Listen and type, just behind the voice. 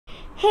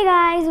Hey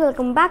guys,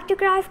 welcome back to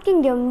Craft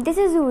Kingdom. This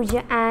is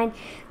Urja and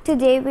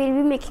today we'll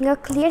be making a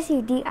clear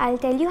CD. I'll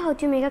tell you how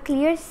to make a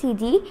clear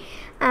CD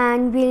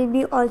and we'll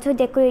be also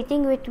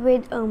decorating it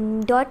with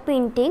dot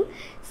painting.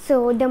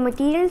 So the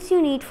materials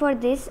you need for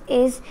this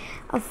is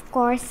of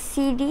course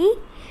CD,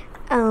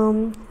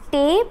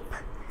 tape,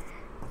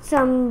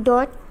 some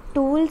dot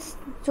tools.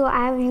 So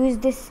I have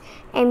used this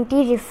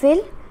empty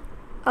refill,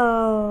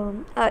 a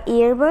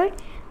earbud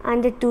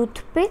and a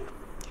toothpick.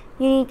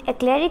 You need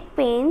acrylic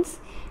paints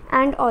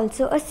and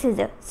also a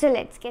scissor. So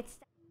let's get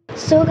started.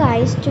 So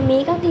guys, to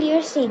make a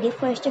clear CD,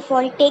 first of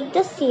all take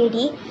the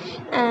CD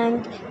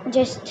and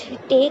just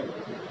take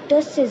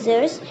the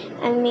scissors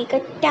and make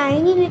a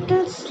tiny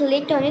little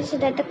slit on it so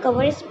that the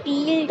cover is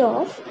peeled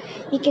off.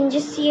 You can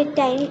just see a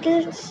tiny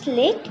little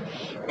slit,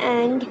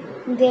 and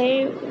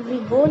there we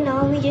go.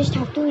 Now we just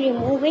have to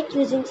remove it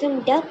using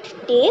some duct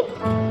tape.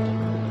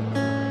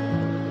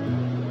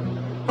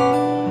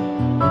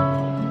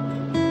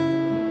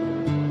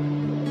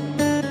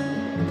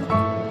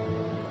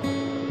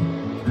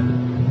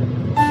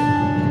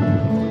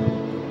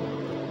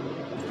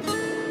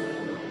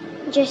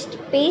 Just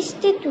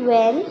paste it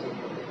well,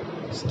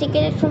 stick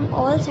it from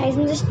all sides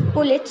and just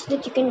pull it so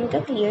that you can make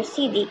a clear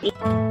CD.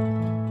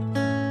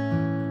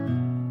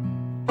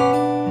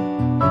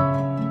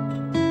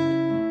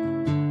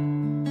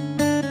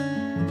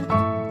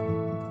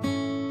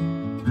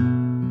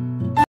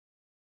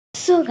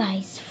 So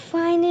guys,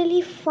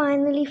 finally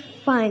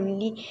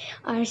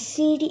our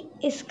CD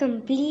is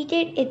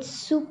completed. It's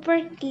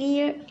super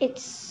clear,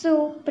 it's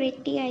so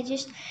pretty. I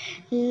just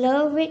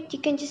love it. You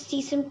can just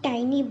see some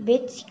tiny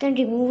bits. You can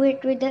remove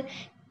it with the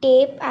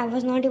tape. I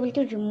was not able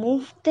to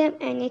remove them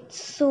and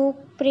it's so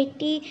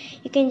pretty.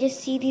 You can just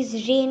see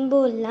these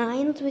rainbow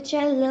lines which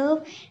I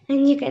love,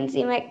 and you can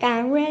see my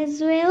camera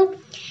as well.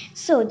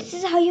 So this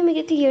is how you make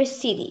a clear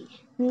CD.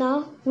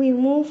 Now we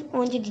move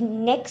on to the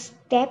next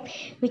step,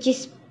 which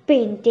is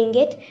painting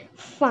it.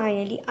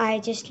 Finally, I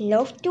just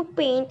love to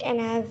paint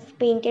and I have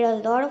painted a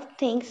lot of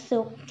things.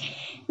 So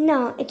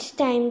now it's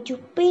time to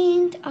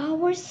paint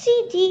our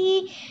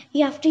CD.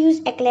 You have to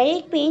use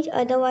acrylic paint,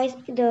 otherwise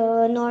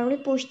the normal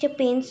poster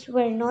paints you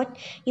will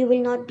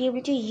not be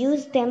able to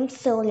use them.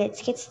 So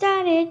let's get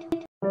started.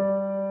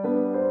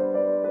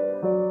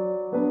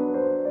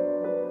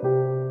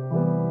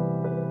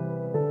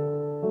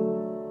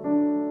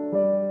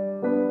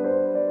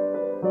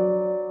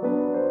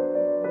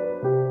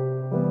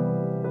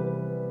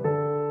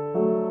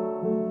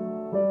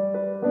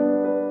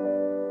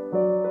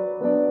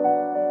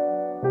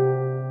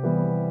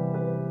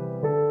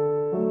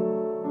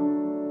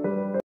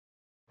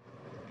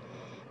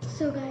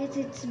 So guys,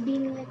 it's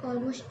been like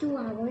almost 2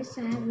 hours.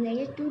 I have let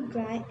it to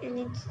dry and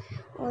it's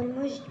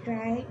almost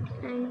dried,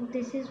 and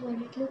this is what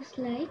it looks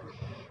like.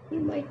 You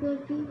might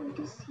not be able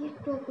to see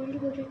it properly,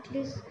 but it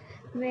is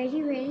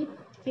very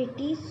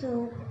pretty.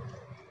 So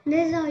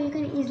this is how you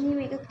can easily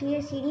make a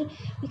clear CD.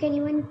 You can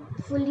even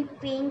fully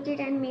paint it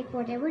and make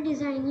whatever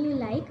design you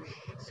like.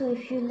 So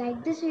if you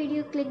like this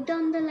video, click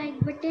on the like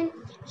button,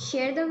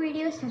 share the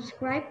video,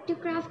 subscribe to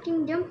Craft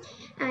Kingdom,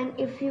 and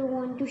if you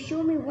want to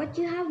show me what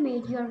you have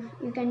made,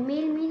 you can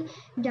mail me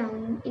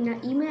down in our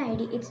email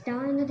ID. It's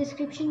down in the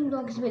description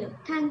box below.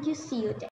 Thank you. See you there.